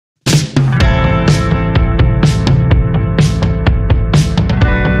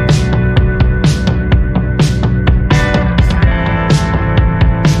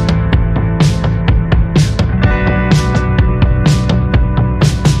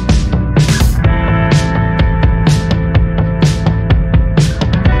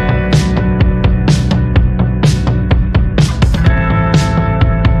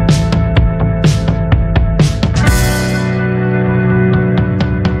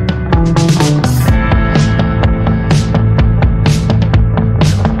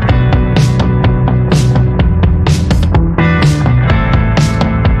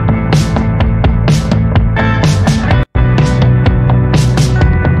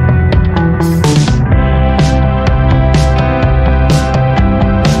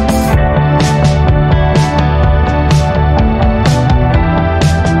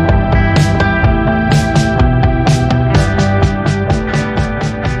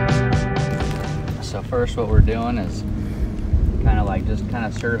first, what we're doing is kind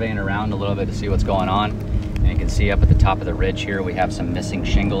of surveying around a little bit to see what's going on. And you can see up at the top of the ridge here, we have some missing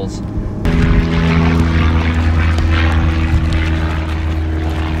shingles.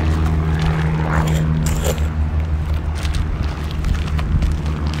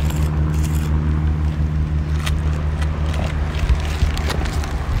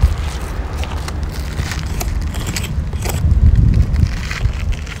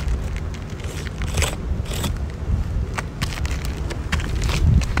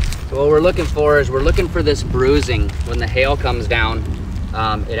 What we're looking for is we're looking for this bruising. When the hail comes down,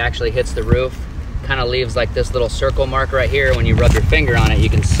 it actually hits the roof, kind of leaves like this little circle mark right here. When you rub your finger on it, you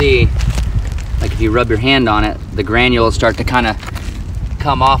can see, like if you rub your hand on it, the granules start to kind of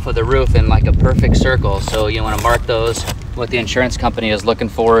come off of the roof in like a perfect circle. So you want to mark those. What the insurance company is looking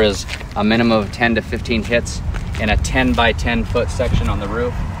for is a minimum of 10 to 15 hits in a 10 by 10 foot section on the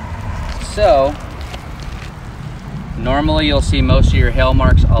roof. So normally you'll see most of your hail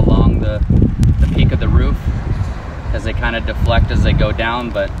marks along the peak of the roof as they kind of deflect as they go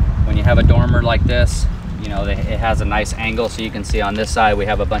down, but when you have a dormer like this, you know, it has a nice angle, so you can see on this side we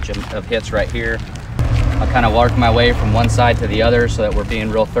have a bunch of hits right here. I'll kind of work my way from one side to the other so that we're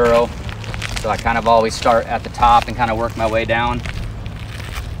being real thorough. So I kind of always start at the top and kind of work my way down.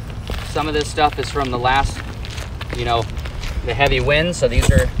 Some of this stuff is from the last, you know, the heavy winds, so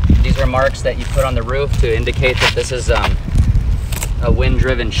these are marks that you put on the roof to indicate that this is a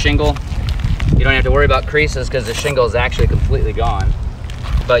wind-driven shingle. You don't have to worry about creases because the shingle is actually completely gone.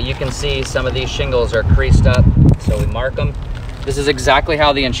 But you can see some of these shingles are creased up, so we mark them. This is exactly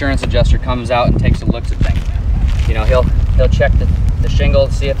how the insurance adjuster comes out and takes a look at things. You know, he'll check the shingle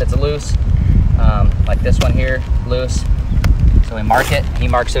to see if it's loose, like this one here, loose. So we mark it. He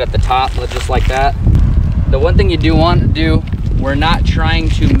marks it at the top, just like that. The one thing you do want to do, we're not trying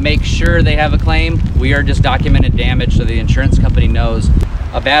to make sure they have a claim. We are just documented damage so the insurance company knows.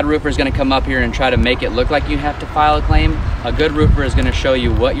 A bad roofer is going to come up here and try to make it look like you have to file a claim. A good roofer is going to show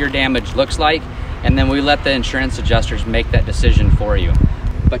you what your damage looks like, and then we let the insurance adjusters make that decision for you.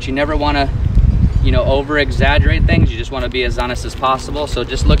 But you never want to, you know, over exaggerate things. You just want to be as honest as possible. So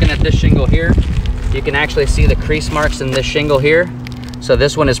just looking at this shingle here, you can actually see the crease marks in this shingle here. So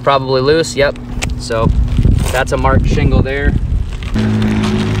this one is probably loose. Yep. So that's a marked shingle there.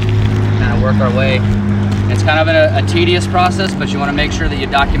 Kind of work our way. It's kind of a tedious process, but you want to make sure that you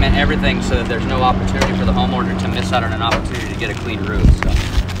document everything so that there's no opportunity for the homeowner to miss out on an opportunity to get a clean roof. So.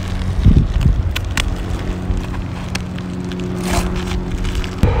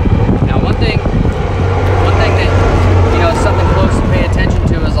 Now one thing that, you know, is something close to pay attention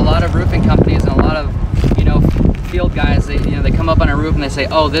to is a lot of roofing companies and a lot of, you know, field guys, they come up on a roof and they say,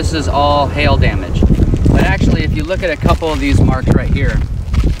 oh, this is all hail damage. But actually, if you look at a couple of these marks right here,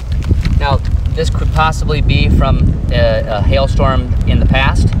 now this could possibly be from a hailstorm in the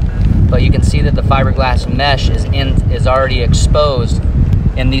past, but you can see that the fiberglass mesh is already exposed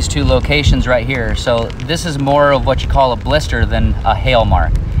in these two locations right here. So this is more of what you call a blister than a hail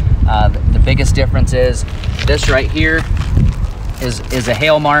mark. The biggest difference is this right here is a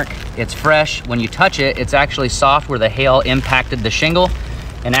hail mark. It's fresh. When you touch it, it's actually soft where the hail impacted the shingle.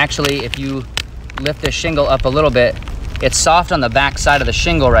 And actually, if you lift this shingle up a little bit, it's soft on the back side of the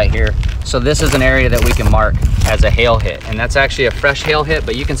shingle right here. So this is an area that we can mark as a hail hit, and that's actually a fresh hail hit,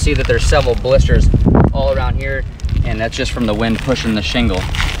 but you can see that there's several blisters all around here, and that's just from the wind pushing the shingle.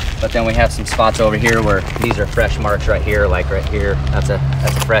 But then we have some spots over here where these are fresh marks right here, like right here. That's a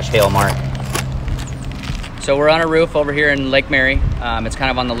fresh hail mark. So we're on a roof over here in Lake Mary. It's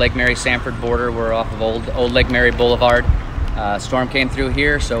kind of on the Lake Mary Sanford border. We're off of old Lake Mary Boulevard. Storm came through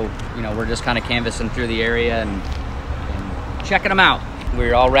here, so you know, we're just kind of canvassing through the area and checking them out.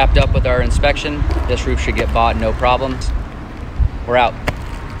 We're all wrapped up with our inspection. This roof should get bought, no problems. We're out.